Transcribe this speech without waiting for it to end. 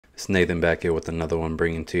It's Nathan back here with another one,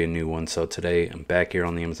 bringing to you a new one. So today I'm back here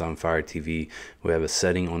on the Amazon Fire TV. We have a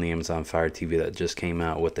setting on the Amazon Fire TV that just came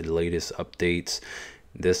out with the latest updates.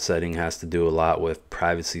 This setting has to do a lot with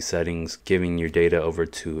privacy settings, giving your data over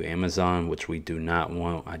to Amazon, which we do not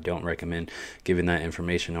want. I don't recommend giving that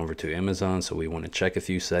information over to Amazon. So we want to check a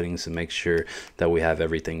few settings to make sure that we have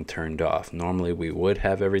everything turned off. Normally we would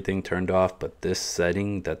have everything turned off, but this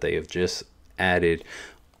setting that they have just added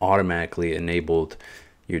automatically enabled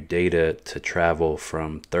your data to travel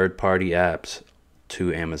from third-party apps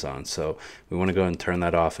to Amazon. So we want to go and turn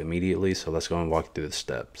that off immediately. So let's go and walk through the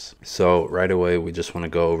steps. So right away, we just want to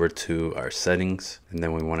go over to our settings, and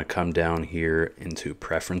then we want to come down here into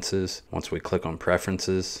preferences. Once we click on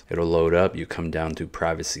preferences, it'll load up. You come down to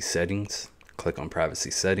privacy settings, click on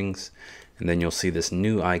privacy settings, and then you'll see this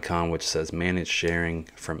new icon which says manage sharing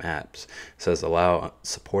from apps. It says allow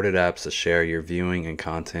supported apps to share your viewing and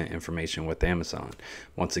content information with Amazon.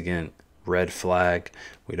 Once again, red flag.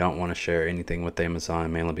 We don't want to share anything with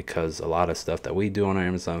Amazon, mainly because a lot of stuff that we do on our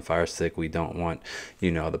Amazon Fire Stick, we don't want,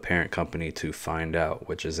 the parent company to find out,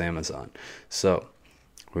 which is Amazon. So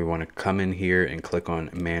we want to come in here and click on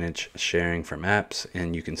manage sharing from apps,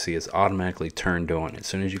 and you can see it's automatically turned on. As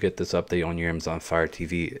soon as you get this update on your Amazon Fire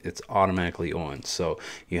TV, it's automatically on. So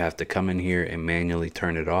you have to come in here and manually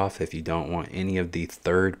turn it off if you don't want any of the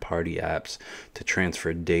third-party apps to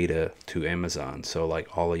transfer data to Amazon. So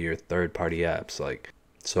like all of your third-party apps,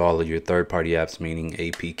 all of your third-party apps, meaning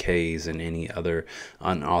APKs and any other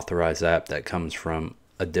unauthorized app that comes from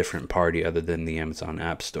a different party other than the Amazon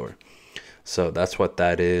App Store. So that's what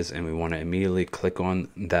that is, and we want to immediately click on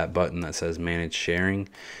that button that says manage sharing,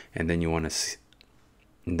 and then you'll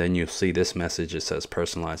see this message. It says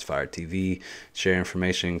personalized Fire TV. Share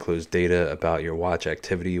information includes data about your watch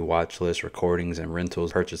activity, watch list, recordings, and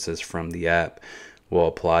rentals. Purchases from the app will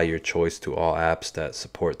apply your choice to all apps that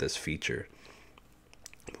support this feature.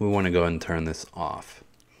 We want to go ahead and turn this off.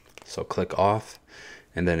 So click off,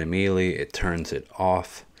 and then immediately it turns it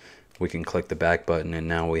off. We can click the back button, and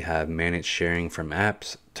now we have manage sharing from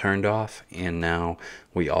apps turned off. And now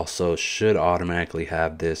we also should automatically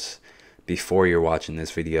have this before you're watching this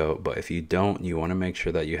video, but if you don't, you want to make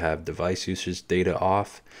sure that you have device usage data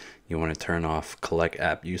off. You want to turn off collect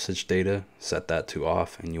app usage data, set that to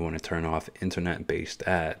off, and you want to turn off internet-based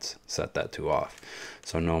ads, set that to off.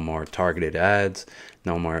 So no more targeted ads,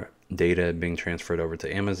 no more data being transferred over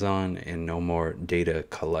to Amazon, and no more data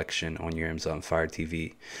collection on your Amazon Fire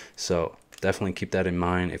TV. So definitely keep that in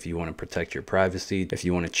mind if you want to protect your privacy. If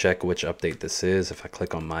you want to check which update this is, if I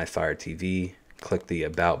click on my Fire TV, click the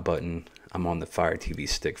about button, I'm on the Fire TV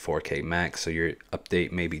Stick 4K Max, so your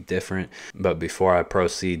update may be different. But before I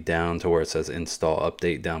proceed down to where it says install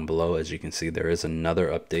update down below, as you can see, there is another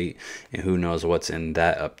update, and who knows what's in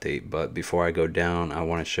that update. But before I go down, I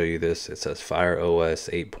want to show you this. It says Fire OS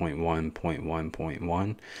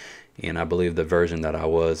 8.1.1.1, and I believe the version that I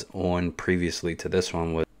was on previously to this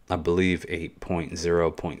one was, I believe,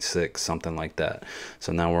 8.0.6, something like that.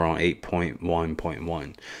 So now we're on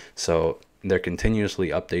 8.1.1. So they're continuously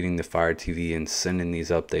updating the Fire TV and sending these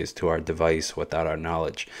updates to our device without our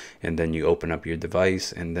knowledge. And then you open up your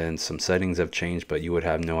device, and then some settings have changed, but you would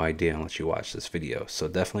have no idea unless you watch this video. So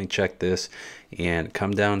definitely check this and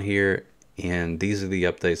come down here, and these are the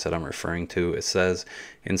updates that I'm referring to. It says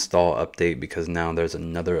install update because now there's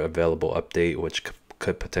another available update which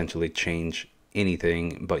could potentially change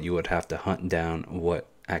anything, but you would have to hunt down what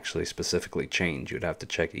actually specifically changed. You'd have to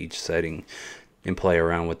check each setting and play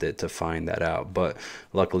around with it to find that out. But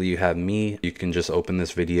luckily you have me. You can just open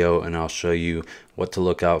this video and I'll show you what to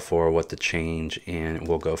look out for, what to change, and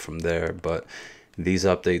we'll go from there. But these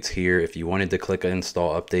updates here, if you wanted to click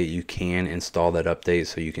install update, you can install that update,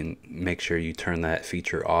 so you can make sure you turn that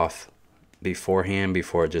feature off beforehand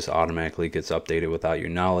before it just automatically gets updated without your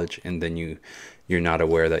knowledge, and then you're not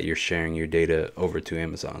aware that you're sharing your data over to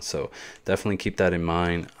Amazon. So definitely keep that in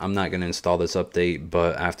mind. I'm not going to install this update,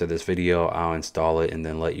 but after this video I'll install it and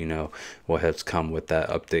then let you know what has come with that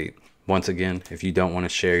update. Once again, if you don't want to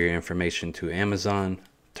share your information to Amazon,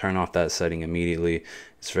 turn off that setting immediately.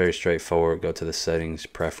 It's very straightforward. Go to the settings,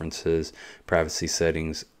 preferences, privacy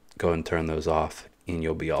settings, go and turn those off, and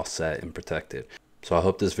you'll be all set and protected. So I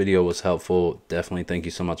hope this video was helpful. Definitely thank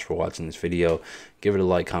you so much for watching this video. Give it a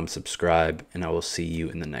like, comment, subscribe, and I will see you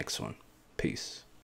in the next one. Peace.